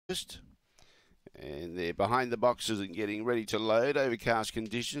And they're behind the boxes and getting ready to load. Overcast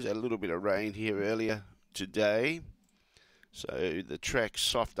conditions, a little bit of rain here earlier today. So the track's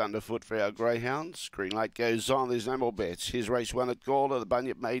soft underfoot for our greyhounds. Green light goes on, there's no more bets. Here's race 1 at Gawler, the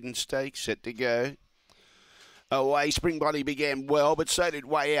Bunyip Maiden Stakes, set to go. Away, Spring Body began well, but so did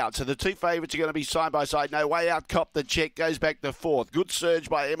Way Out. So the two favourites are going to be side by side. No, Way Out copped the check, goes back to fourth. Good surge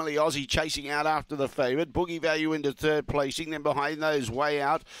by Emily Aussie, chasing out after the favourite. Boogie Value into third placing. Then behind those, Way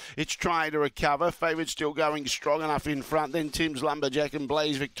Out. It's trying to recover. Favourite still going strong enough in front. Then Tim's Lumberjack and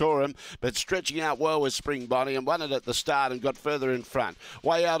Blaze Victorium, but stretching out well with Spring Body and won it at the start and got further in front.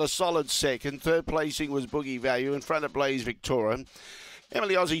 Way Out a solid second. Third placing was Boogie Value in front of Blaze Victorium.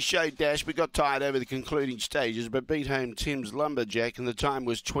 Emily Aussie showed dash, but got tired over the concluding stages, but beat home Tim's Lumberjack, and the time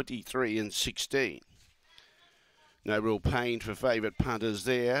was 23:16. No real pain for favourite punters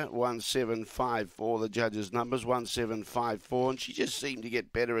there. 1754, the judges' numbers, 1754, and she just seemed to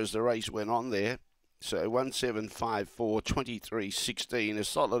get better as the race went on there. So 1754, 23:16, a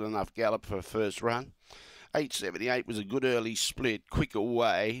solid enough gallop for a first run. 878 was a good early split, quick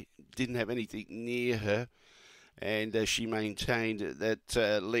away, didn't have anything near her. And she maintained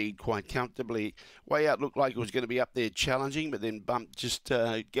that lead quite comfortably. Way Out looked like it was going to be up there challenging, but then bumped just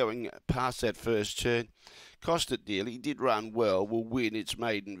going past that first turn. Cost it dearly. Did run well. Will win its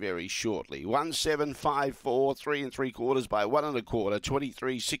maiden very shortly. 1754, 3 3/4 by 1 1/4.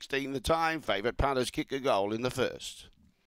 23:16 the time. Favourite punters kick a goal in the first.